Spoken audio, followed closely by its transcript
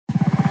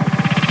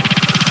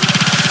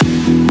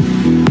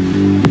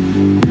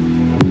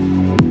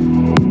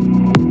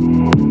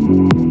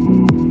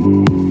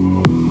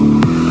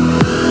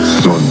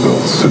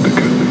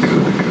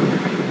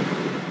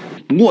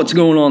What's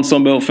going on,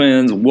 Sunbelt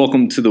fans?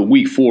 Welcome to the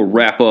Week 4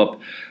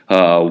 wrap-up.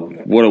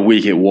 What a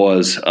week it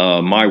was.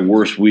 My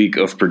worst week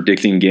of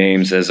predicting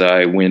games as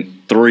I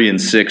went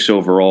 3-6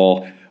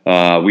 overall.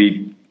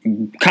 We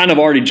kind of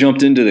already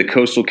jumped into the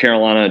Coastal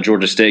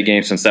Carolina-Georgia State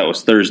game since that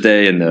was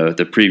Thursday, and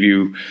the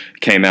preview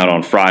came out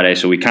on Friday,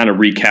 so we kind of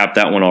recapped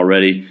that one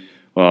already.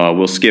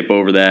 We'll skip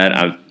over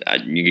that.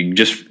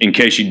 Just in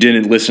case you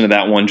didn't listen to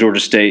that one,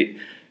 Georgia State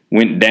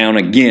went down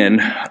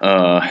again,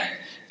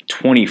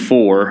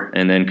 24,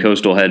 and then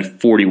Coastal had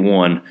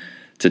 41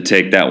 to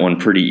take that one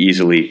pretty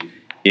easily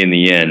in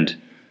the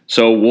end.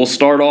 So we'll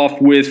start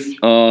off with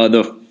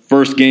the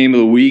first game of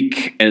the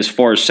week as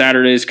far as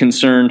Saturday is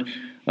concerned.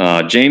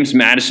 James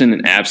Madison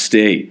and App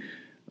State.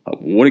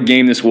 What a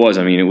game this was.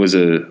 I mean, it was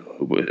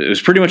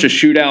pretty much a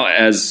shootout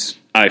as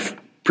I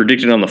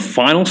predicted on the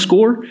final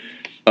score.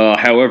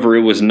 However,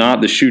 it was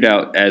not the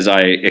shootout as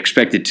I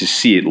expected to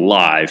see it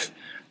live.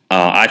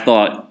 I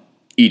thought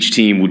each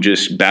team would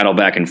just battle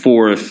back and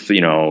forth,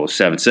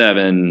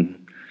 7-7,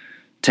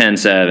 10-7,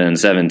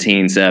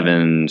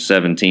 17-7,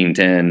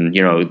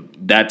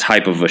 17-10, that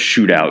type of a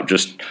shootout,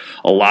 just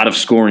a lot of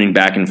scoring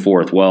back and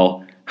forth.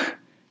 Well,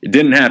 it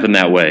didn't happen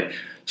that way.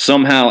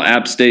 Somehow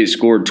App State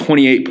scored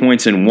 28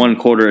 points in one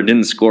quarter. It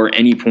didn't score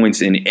any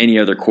points in any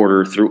other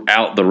quarter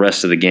throughout the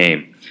rest of the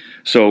game.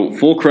 So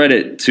full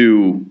credit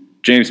to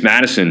James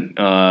Madison.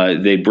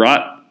 They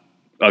brought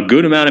a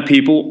good amount of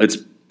people. It's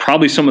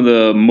probably some of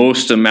the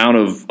most amount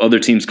of other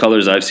teams'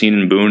 colors I've seen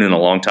in Boone in a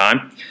long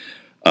time.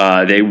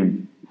 They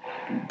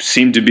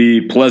seemed to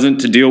be pleasant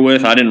to deal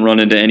with. I didn't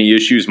run into any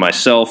issues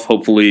myself.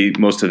 Hopefully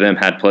most of them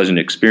had pleasant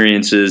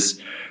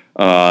experiences.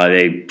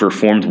 They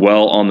performed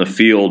well on the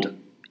field.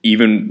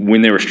 Even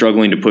when they were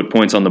struggling to put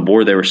points on the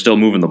board, they were still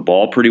moving the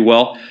ball pretty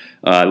well.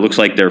 It looks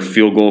like their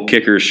field goal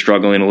kicker is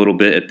struggling a little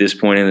bit at this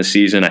point in the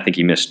season. I think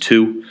he missed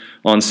 2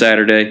 on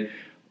Saturday.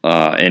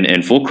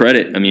 And full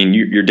credit. I mean,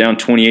 you're down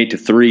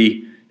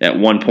 28-3 at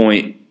one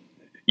point.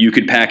 You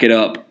could pack it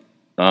up.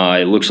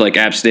 It looks like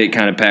App State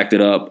kind of packed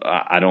it up.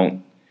 I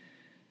don't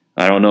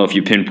know if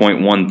you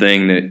pinpoint one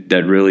thing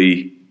that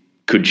really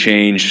could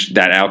change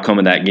that outcome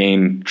of that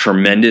game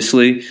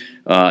tremendously.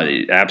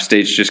 App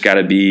State's just got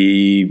to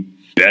be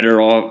better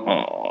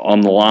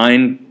on the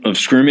line of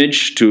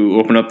scrimmage to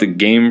open up the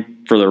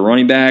game for their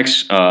running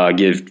backs,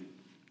 give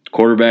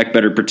quarterback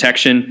better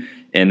protection,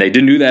 and they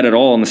didn't do that at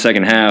all in the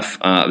second half.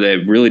 They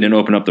really didn't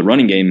open up the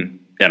running game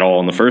at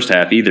all in the first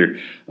half either.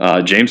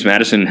 James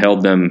Madison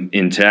held them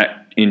in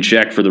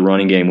check for the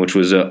running game, which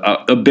was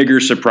a bigger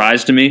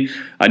surprise to me.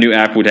 I knew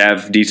App would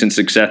have decent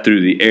success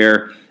through the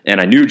air, and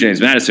I knew James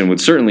Madison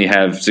would certainly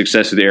have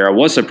success through the air. I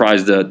was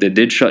surprised that they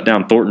did shut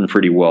down Thornton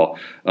pretty well.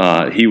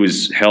 He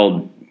was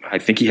held, I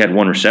think he had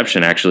 1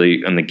 reception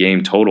actually in the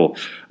game total,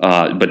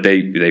 but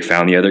they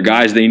found the other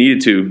guys they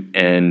needed to,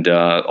 and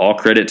all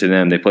credit to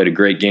them. They played a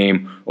great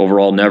game.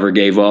 Overall, never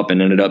gave up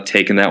and ended up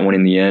taking that one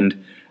in the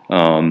end.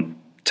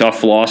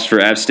 Tough loss for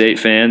App State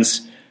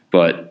fans,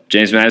 but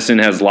James Madison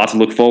has lots to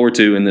look forward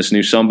to in this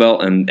new Sun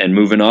Belt and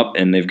moving up,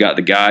 and they've got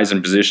the guys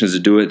and positions to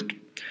do it.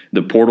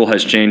 The portal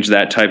has changed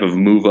that type of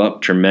move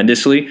up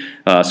tremendously,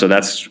 so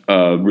that's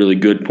a really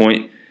good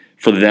point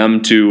for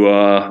them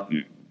to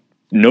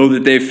know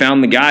that they've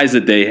found the guys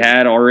that they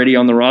had already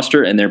on the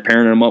roster, and they're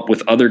pairing them up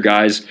with other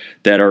guys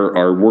that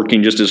are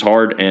working just as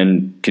hard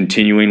and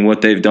continuing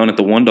what they've done at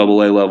the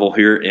 1AA level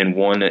here in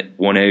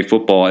 1A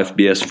football,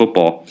 FBS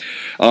football.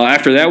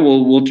 After that,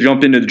 we'll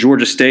jump into the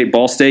Georgia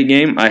State-Ball State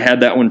game. I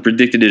had that one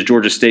predicted as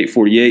Georgia State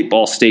 48,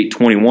 Ball State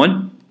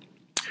 21.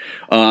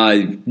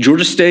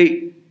 Georgia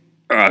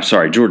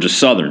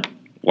Southern.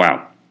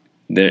 Wow.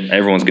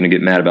 Everyone's going to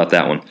get mad about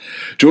that one.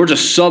 Georgia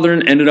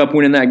Southern ended up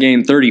winning that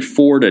game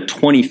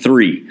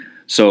 34-23.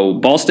 So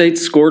Ball State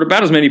scored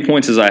about as many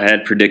points as I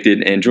had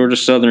predicted, and Georgia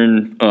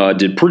Southern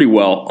did pretty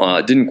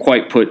well. Didn't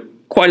quite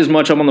put quite as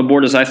much up on the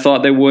board as I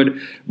thought they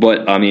would,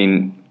 but I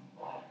mean,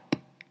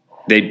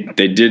 they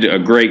did a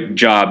great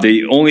job.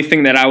 The only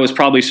thing that I was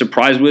probably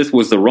surprised with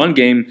was the run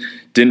game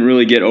didn't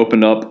really get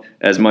opened up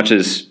as much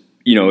as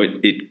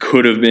it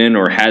could have been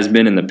or has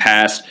been in the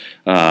past.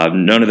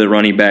 None of the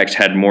running backs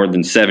had more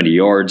than 70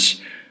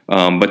 yards,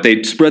 but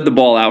they spread the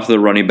ball out for the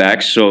running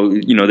backs, so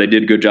they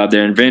did a good job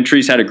there. And Van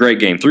Treese had a great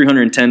game,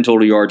 310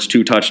 total yards,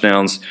 2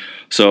 touchdowns,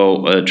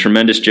 so a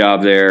tremendous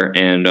job there.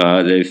 And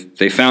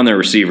they found their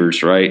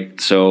receivers, right?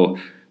 So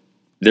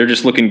they're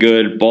just looking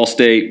good. Ball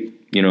State,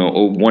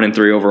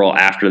 1-3 overall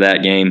after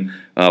that game.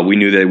 We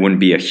knew they wouldn't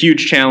be a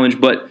huge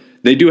challenge, but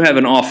they do have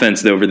an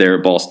offense over there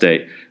at Ball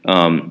State.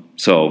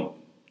 So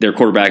their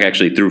quarterback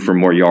actually threw for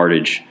more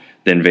yardage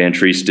than Van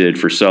Treese did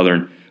for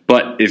Southern.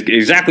 But it's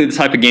exactly the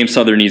type of game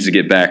Southern needs to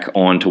get back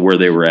on to where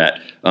they were at,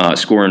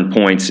 scoring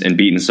points and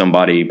beating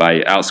somebody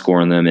by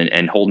outscoring them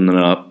and holding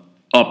them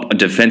up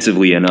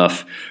defensively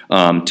enough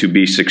to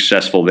be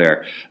successful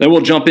there. Then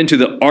we'll jump into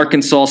the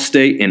Arkansas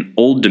State and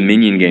Old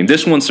Dominion game.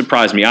 This one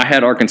surprised me. I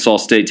had Arkansas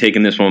State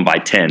taking this one by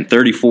 10,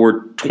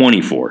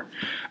 34-24.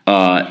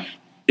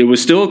 It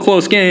was still a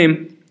close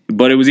game,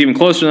 but it was even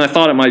closer than I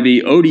thought it might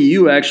be.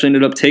 ODU actually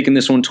ended up taking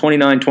this one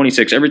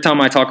 29-26. Every time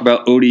I talk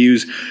about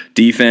ODU's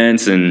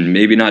defense and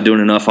maybe not doing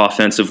enough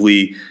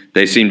offensively,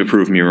 they seem to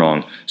prove me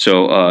wrong.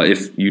 So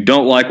if you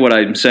don't like what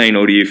I'm saying,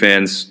 ODU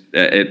fans,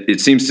 it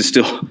seems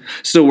to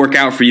still work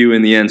out for you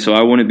in the end, so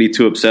I wouldn't be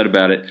too upset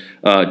about it.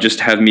 Just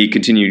have me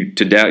continue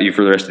to doubt you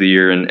for the rest of the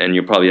year, and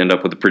you'll probably end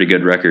up with a pretty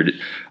good record.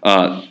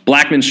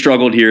 Blackman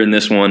struggled here in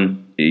this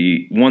one.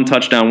 He 1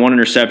 touchdown, 1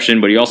 interception,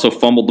 but he also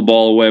fumbled the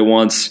ball away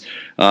once.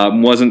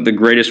 Wasn't the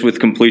greatest with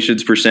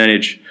completions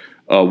percentage.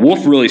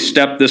 Wolf really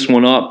stepped this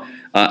one up.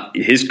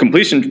 His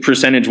completion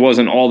percentage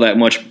wasn't all that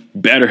much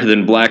better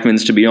than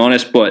Blackman's, to be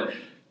honest, but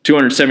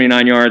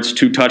 279 yards,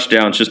 2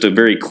 touchdowns, just a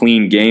very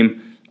clean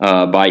game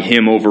by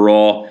him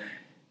overall.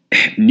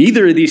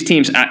 Neither of these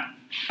teams,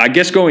 I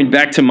guess going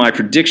back to my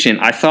prediction,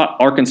 I thought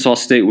Arkansas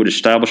State would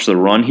establish the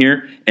run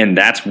here, and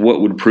that's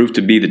what would prove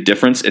to be the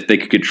difference if they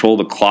could control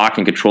the clock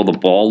and control the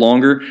ball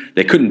longer.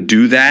 They couldn't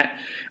do that,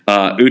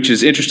 which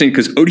is interesting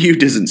because ODU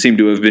doesn't seem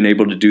to have been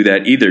able to do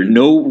that either.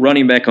 No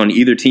running back on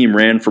either team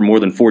ran for more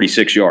than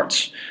 46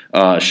 yards,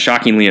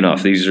 shockingly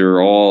enough. These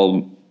are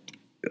all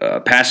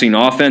passing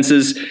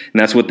offenses, and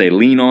that's what they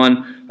lean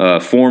on.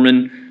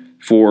 Foreman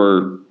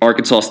for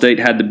Arkansas State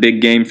had the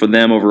big game for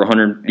them, over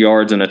 100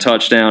 yards and a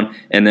touchdown.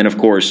 And then, of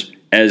course,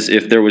 as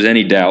if there was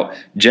any doubt,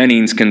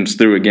 Jennings comes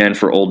through again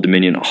for Old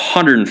Dominion,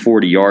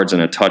 140 yards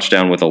and a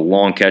touchdown with a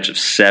long catch of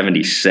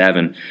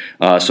 77.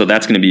 So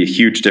that's going to be a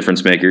huge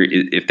difference maker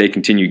if they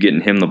continue getting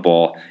him the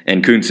ball.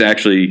 And Kuntz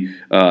actually,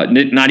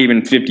 not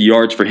even 50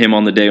 yards for him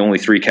on the day, only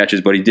 3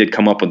 catches, but he did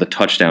come up with a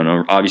touchdown.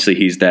 Obviously,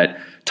 he's that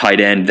tight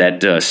end,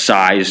 that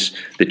size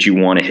that you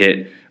want to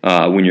hit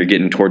when you're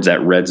getting towards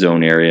that red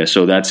zone area.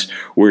 So that's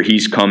where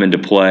he's come into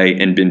play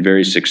and been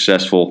very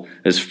successful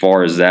as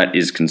far as that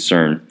is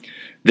concerned.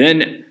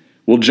 Then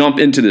we'll jump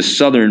into the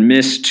Southern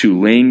Miss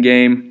Tulane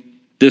game.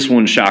 This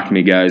one shocked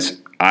me,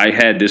 guys. I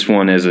had this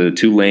one as a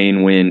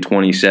Tulane win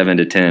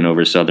 27-10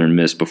 over Southern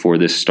Miss before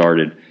this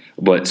started.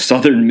 But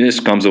Southern Miss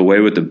comes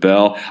away with the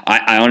bell.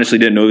 I honestly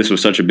didn't know this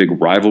was such a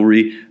big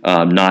rivalry,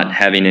 not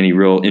having any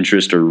real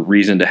interest or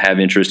reason to have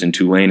interest in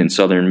Tulane and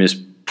Southern Miss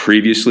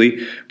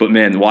previously. But,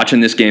 man, watching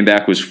this game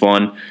back was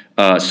fun.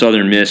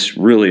 Southern Miss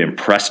really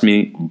impressed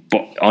me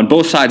on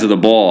both sides of the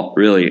ball,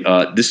 really.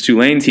 This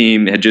Tulane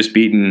team had just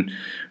beaten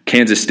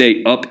Kansas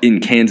State up in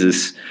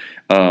Kansas.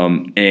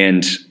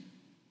 And,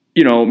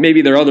 you know,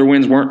 maybe their other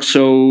wins weren't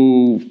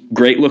so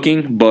great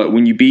looking, but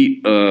when you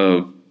beat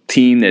a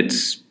team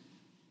that's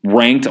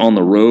ranked on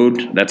the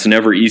road, that's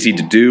never easy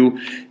to do.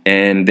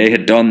 And they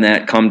had done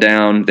that, come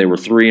down. They were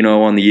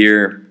 3-0 on the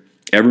year.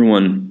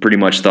 Everyone pretty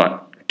much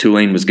thought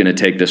Tulane was going to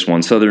take this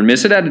one. Southern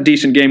Miss had a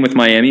decent game with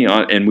Miami,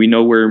 and we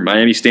know where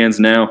Miami stands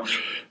now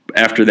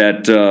after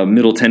that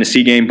Middle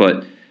Tennessee game,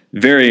 but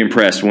very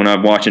impressed when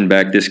I'm watching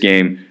back this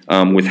game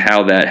with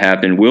how that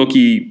happened.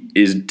 Wilkie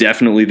is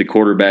definitely the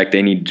quarterback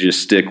they need to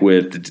just stick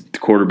with, the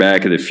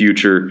quarterback of the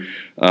future.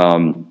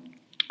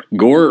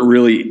 Gore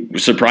really,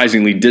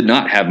 surprisingly, did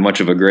not have much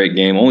of a great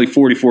game. Only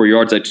 44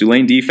 yards. That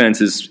Tulane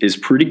defense is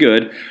pretty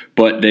good,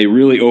 but they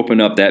really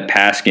opened up that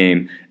pass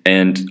game.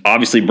 And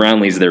obviously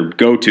Brownlee's their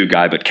go-to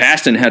guy, but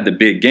Caston had the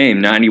big game,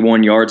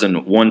 91 yards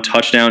and 1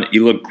 touchdown. He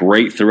looked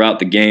great throughout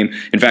the game.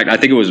 In fact, I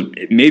think it was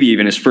maybe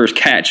even his first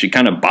catch. He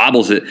kind of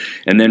bobbles it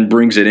and then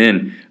brings it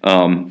in.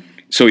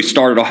 So he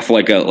started off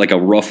like a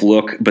rough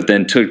look, but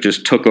then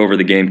took over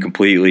the game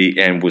completely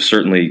and was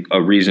certainly a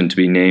reason to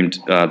be named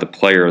the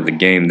player of the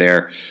game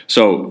there.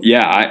 So,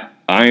 yeah,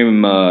 I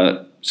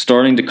am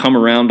starting to come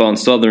around on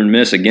Southern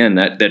Miss. Again,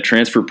 that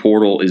transfer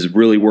portal is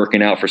really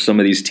working out for some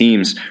of these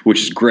teams,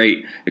 which is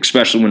great,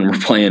 especially when we're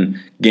playing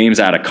games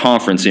out of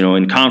conference. You know,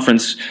 in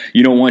conference,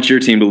 you don't want your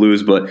team to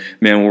lose, but,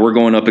 man, when we're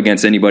going up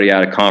against anybody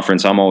out of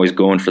conference, I'm always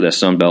going for that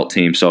Sun Belt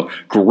team. So,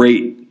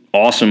 great,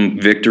 awesome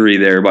victory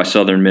there by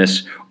Southern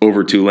Miss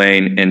over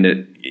Tulane, and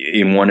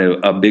in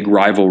a big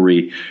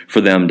rivalry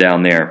for them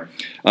down there.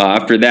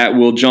 After that,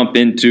 we'll jump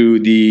into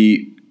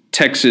the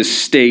Texas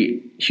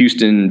State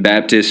Houston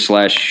Baptist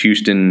 /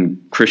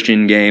 Houston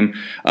Christian game.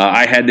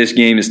 I had this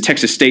game as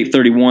Texas State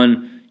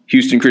 31,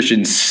 Houston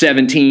Christian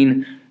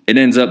 17. It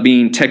ends up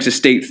being Texas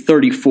State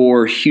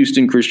 34,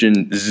 Houston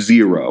Christian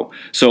 0.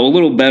 So a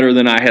little better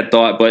than I had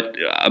thought, but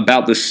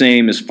about the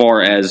same as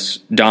far as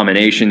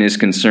domination is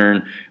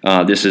concerned.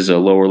 This is a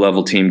lower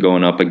level team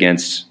going up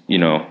against,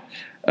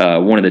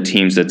 one of the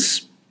teams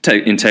that's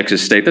in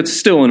Texas State that's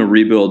still in a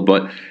rebuild,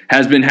 but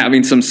has been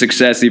having some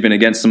success even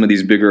against some of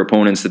these bigger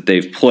opponents that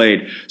they've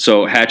played.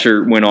 So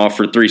Hatcher went off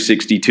for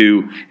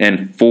 362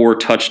 and 4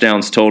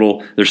 touchdowns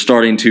total. They're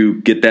starting to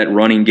get that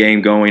running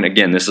game going.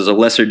 Again, this is a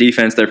lesser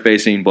defense they're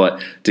facing,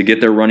 but to get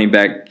their running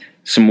back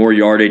some more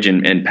yardage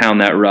and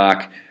pound that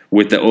rock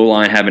with the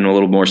O-line having a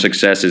little more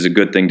success is a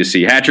good thing to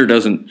see. Hatcher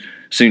doesn't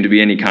seem to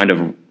be any kind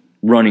of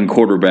running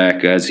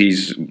quarterback, as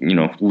he's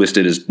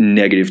listed as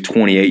negative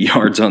 28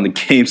 yards on the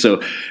game. So,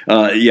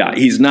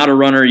 he's not a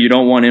runner. You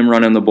don't want him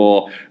running the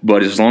ball.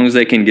 But as long as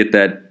they can get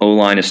that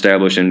O-line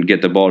established and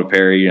get the ball to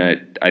Perry,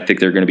 I think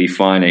they're going to be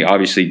fine. They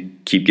obviously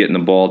keep getting the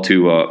ball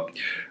to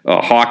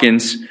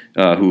Hawkins,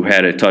 who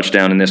had a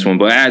touchdown in this one,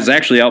 but was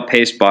actually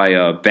outpaced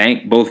by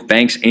both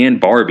Banks and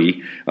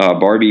Barbie.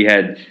 Barbie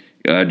had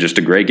just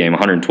a great game,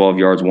 112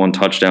 yards, 1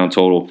 touchdown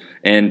total.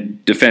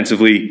 And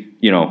defensively,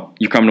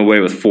 you're coming away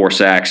with 4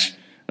 sacks,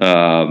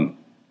 7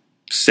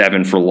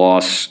 for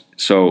loss.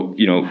 So,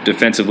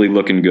 defensively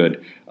looking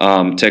good.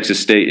 Texas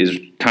State is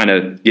kind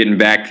of getting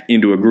back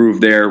into a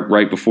groove there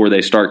right before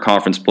they start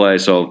conference play.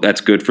 So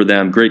that's good for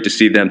them. Great to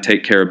see them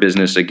take care of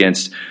business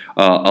against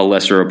a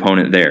lesser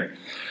opponent there.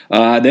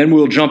 Then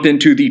we'll jump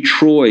into the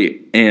Troy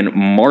and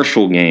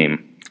Marshall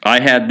game. I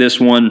had this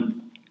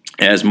one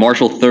as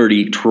Marshall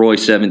 30, Troy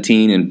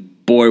 17,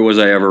 and boy, was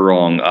I ever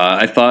wrong.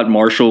 I thought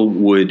Marshall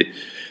would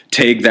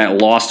take that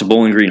loss to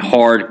Bowling Green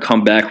hard,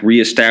 come back,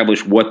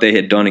 reestablish what they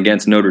had done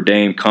against Notre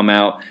Dame, come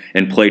out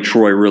and play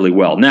Troy really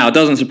well. Now, it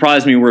doesn't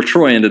surprise me where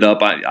Troy ended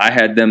up. I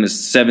had them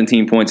as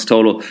 17 points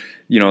total.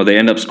 They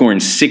end up scoring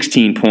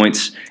 16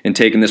 points and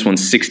taking this one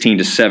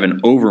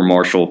 16-7 over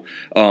Marshall.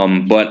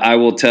 But I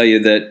will tell you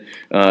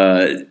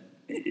that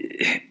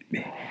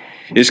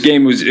this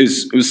game was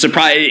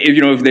surprising.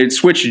 If they'd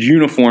switched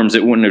uniforms,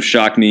 it wouldn't have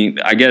shocked me.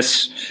 I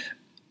guess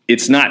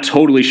it's not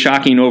totally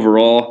shocking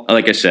overall.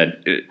 Like I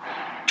said,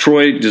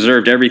 Troy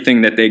deserved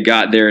everything that they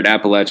got there at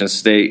Appalachian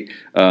State,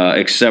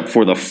 except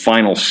for the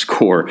final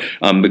score,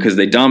 because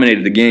they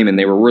dominated the game and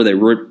they were where they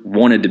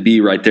wanted to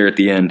be right there at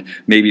the end.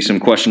 Maybe some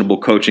questionable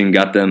coaching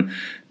got them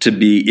to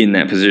be in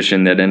that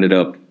position that ended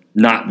up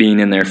not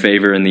being in their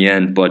favor in the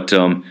end. But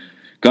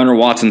Gunnar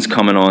Watson's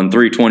coming on,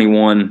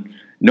 321,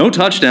 no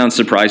touchdowns,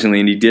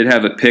 surprisingly, and he did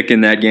have a pick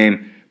in that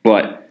game,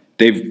 but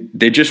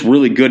they're just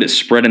really good at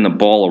spreading the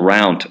ball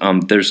around.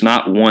 There's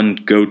not one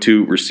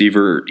go-to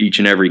receiver each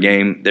and every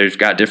game. They've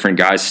got different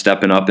guys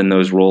stepping up in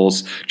those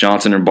roles.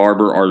 Johnson and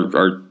Barber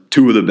are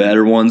 2 of the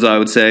better ones, I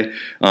would say,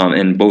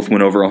 and both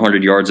went over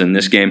 100 yards in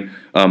this game.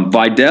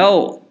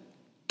 Vidal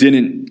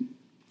didn't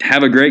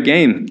have a great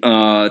game,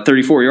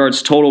 34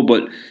 yards total,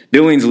 but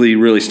Billingsley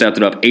really stepped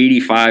it up,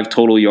 85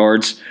 total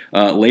yards.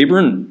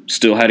 Laburn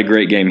still had a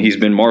great game. He's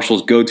been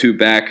Marshall's go-to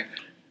back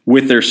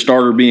with their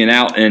starter being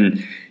out,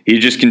 and he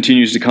just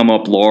continues to come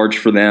up large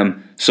for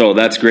them. So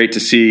that's great to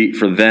see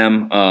for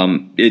them.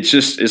 It's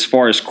just as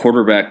far as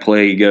quarterback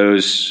play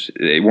goes,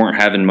 they weren't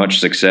having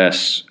much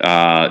success.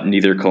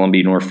 Neither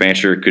Columbia nor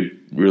Fancher could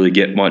really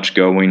get much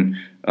going.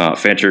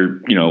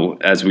 Fancher,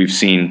 as we've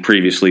seen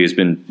previously, has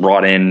been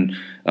brought in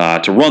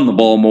to run the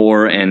ball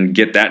more and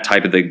get that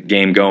type of the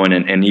game going,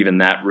 and even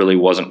that really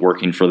wasn't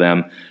working for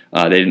them.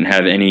 They didn't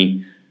have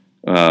any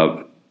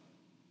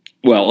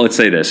let's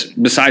say this.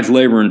 Besides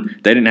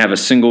Laburn, they didn't have a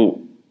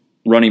single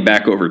running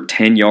back over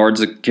 10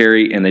 yards a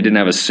carry, and they didn't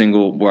have a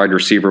single wide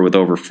receiver with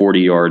over 40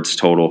 yards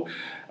total.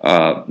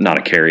 Not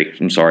a carry,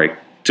 I'm sorry.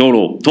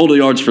 Total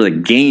yards for the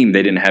game,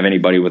 they didn't have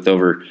anybody with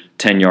over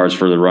 10 yards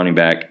for the running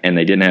back, and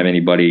they didn't have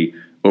anybody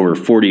over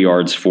 40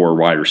 yards for a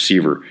wide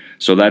receiver.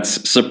 So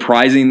that's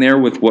surprising there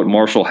with what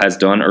Marshall has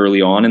done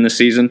early on in the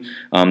season.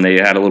 They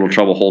had a little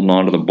trouble holding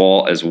on to the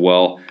ball as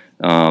well.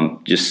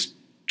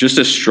 Just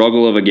a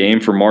struggle of a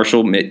game for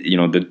Marshall.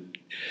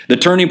 The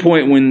turning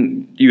point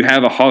when you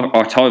have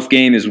a tough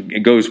game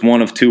it goes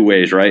one of 2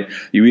 ways, right?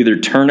 You either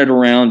turn it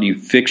around, you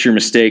fix your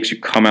mistakes, you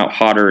come out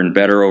hotter and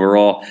better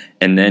overall,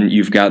 and then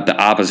you've got the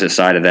opposite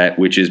side of that,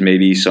 which is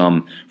maybe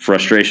some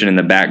frustration in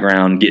the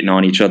background, getting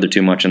on each other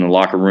too much in the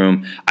locker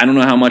room. I don't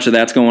know how much of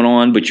that's going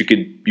on, but you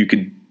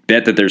could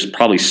bet that there's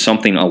probably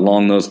something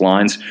along those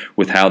lines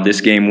with how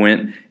this game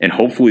went, and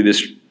hopefully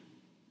this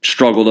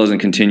struggle doesn't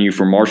continue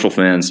for Marshall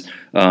fans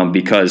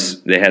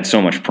because they had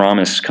so much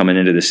promise coming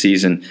into the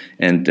season,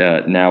 and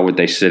now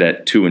they sit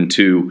at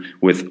 2-2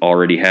 with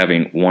already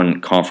having 1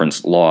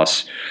 conference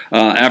loss.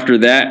 After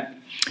that,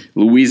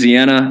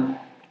 Louisiana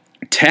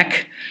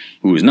Tech,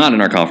 who is not in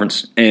our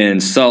conference,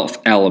 and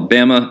South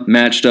Alabama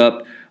matched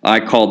up. I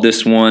called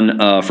this one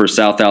for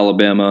South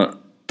Alabama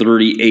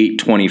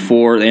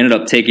 38-24. They ended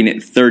up taking it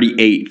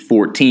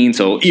 38-14,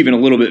 so even a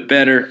little bit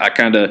better. I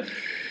kind of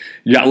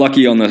got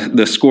lucky on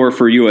the score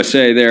for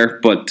USA there,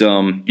 but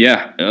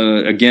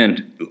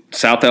again,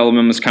 South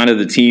Alabama's kind of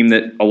the team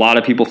that a lot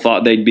of people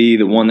thought they'd be,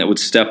 the one that would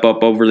step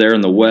up over there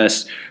in the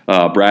West.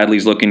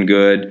 Bradley's looking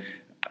good.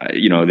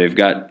 They've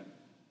got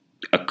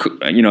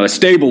a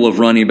stable of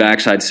running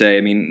backs, I'd say.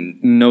 I mean,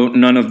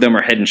 none of them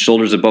are head and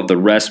shoulders above the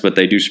rest, but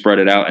they do spread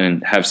it out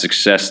and have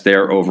success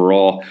there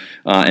overall.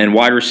 And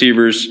wide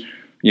receivers,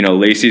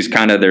 Lacey's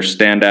kind of their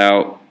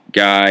standout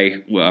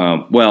guy.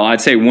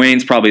 I'd say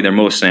Wayne's probably their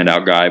most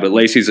standout guy, but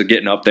Lacey's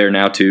getting up there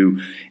now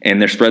too,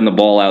 and they're spreading the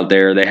ball out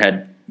there. They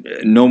had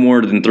no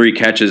more than 3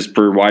 catches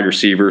per wide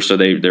receiver, so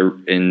they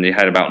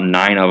had about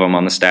 9 of them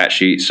on the stat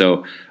sheet.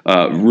 So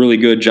really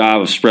good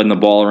job of spreading the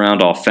ball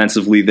around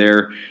offensively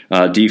there.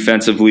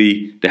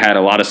 Defensively, they had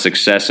a lot of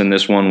success in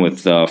this one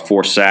with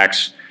 4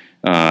 sacks,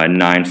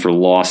 9 for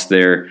loss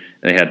there.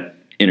 They had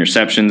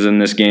interceptions in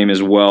this game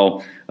as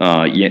well.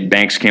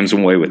 Banks came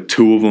away with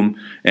 2 of them,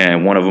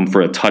 and 1 of them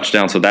for a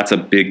touchdown. So that's a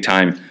big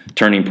time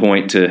turning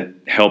point to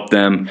help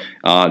them.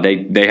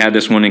 They had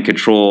this one in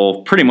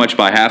control pretty much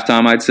by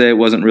halftime. I'd say it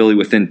wasn't really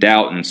within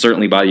doubt, and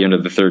certainly by the end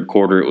of the third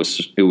quarter,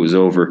 it was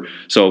over.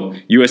 So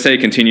USA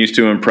continues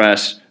to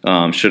impress.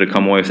 Should have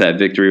come away with that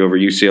victory over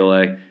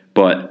UCLA,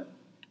 but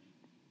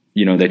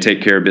they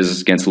take care of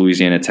business against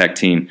Louisiana Tech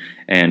team,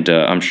 and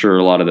I'm sure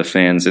a lot of the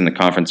fans in the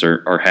conference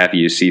are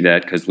happy to see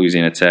that, because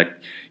Louisiana Tech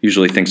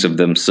usually thinks of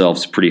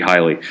themselves pretty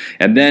highly.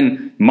 And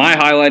then my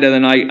highlight of the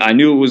night, I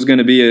knew it was going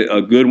to be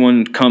a good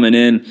one coming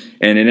in,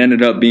 and it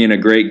ended up being a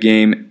great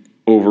game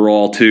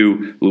overall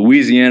too.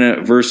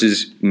 Louisiana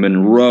versus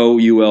Monroe,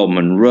 UL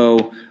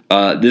Monroe.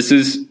 This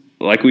is,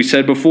 like we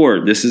said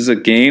before, this is a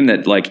game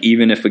that,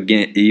 even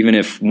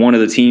if one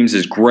of the teams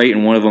is great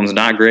and one of them is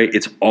not great,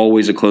 it's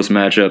always a close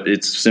matchup.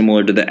 It's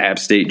similar to the App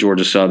State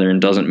Georgia Southern.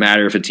 Doesn't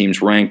matter if a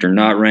team's ranked or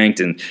not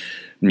ranked, and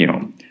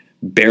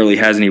barely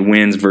has any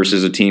wins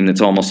versus a team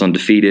that's almost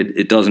undefeated.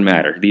 It doesn't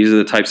matter. These are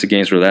the types of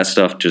games where that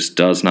stuff just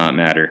does not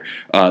matter.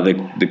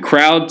 The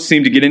crowd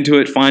seemed to get into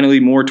it finally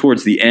more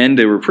towards the end.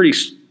 They were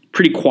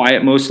pretty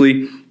quiet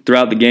mostly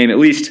throughout the game, at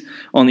least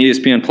on the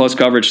ESPN Plus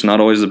coverage. It's not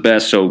always the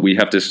best, so we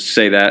have to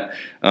say that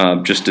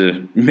just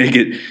to make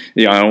it,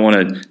 I don't want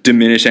to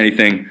diminish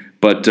anything,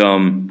 but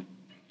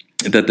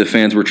that the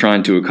fans were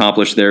trying to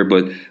accomplish there.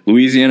 But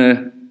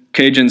Louisiana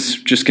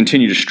Cajuns just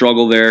continue to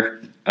struggle there.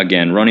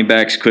 Again, running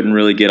backs couldn't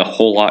really get a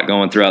whole lot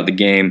going throughout the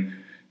game.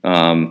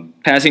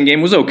 Passing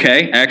game was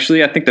okay.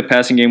 Actually, I think the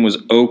passing game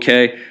was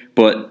okay,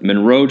 but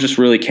Monroe just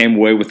really came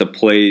away with the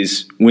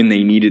plays when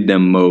they needed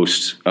them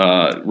most.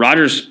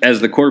 Rogers, as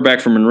the quarterback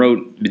for Monroe,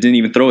 didn't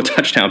even throw a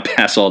touchdown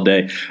pass all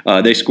day.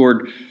 They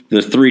scored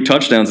the 3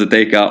 touchdowns that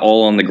they got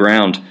all on the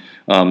ground.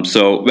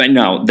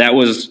 That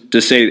was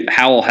to say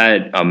Howell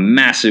had a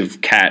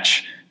massive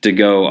catch to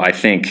go, I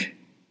think.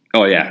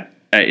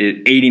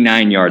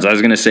 89 yards. I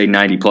was going to say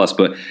 90 plus,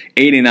 but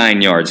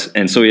 89 yards.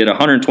 And so he had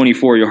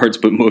 124 yards,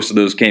 but most of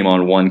those came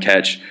on 1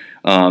 catch.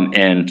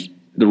 And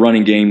the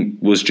running game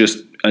was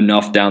just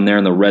enough down there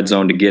in the red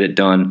zone to get it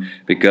done,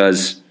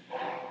 because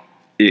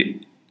they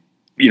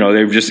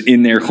were just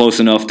in there close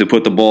enough to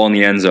put the ball in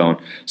the end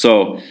zone.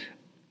 So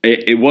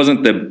it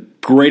wasn't the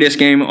greatest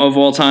game of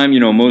all time.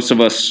 Most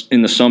of us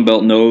in the Sun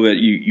Belt know that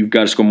you've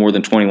got to score more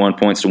than 21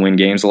 points to win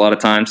games a lot of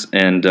times.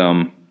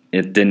 And,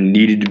 it didn't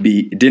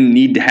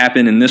need to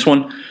happen in this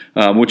one,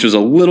 which was a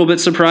little bit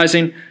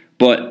surprising.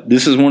 But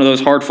this is one of those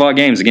hard-fought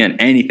games. Again,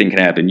 anything can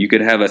happen. You could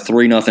have a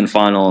 3-0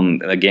 final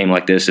in a game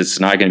like this. It's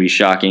not going to be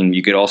shocking.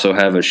 You could also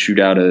have a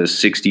shootout of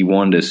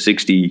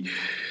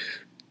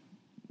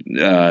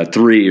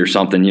 61-63 or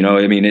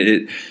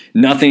something.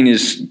 Nothing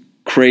is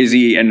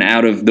crazy and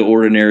out of the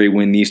ordinary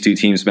when these two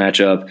teams match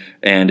up,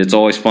 and it's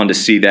always fun to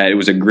see that. It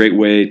was a great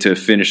way to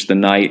finish the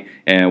night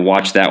and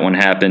watch that one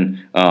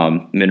happen.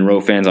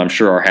 Monroe fans, I'm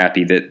sure, are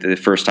happy that the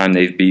first time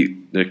they've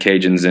beat the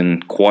Cajuns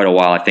in quite a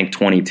while. I think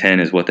 2010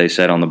 is what they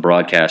said on the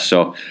broadcast.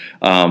 So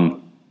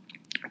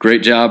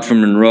great job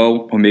from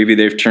Monroe. Or maybe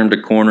they've turned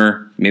a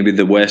corner. Maybe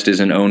the West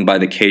isn't owned by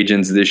the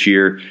Cajuns this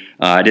year.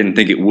 I didn't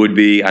think it would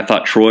be. I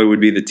thought Troy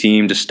would be the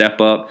team to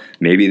step up.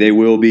 Maybe they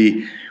will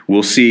be.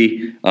 We'll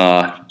see.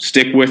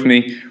 Stick with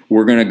me.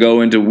 We're going to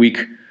go into week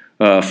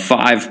 5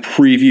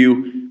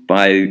 preview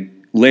by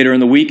later in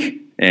the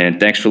week, and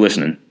thanks for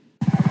listening.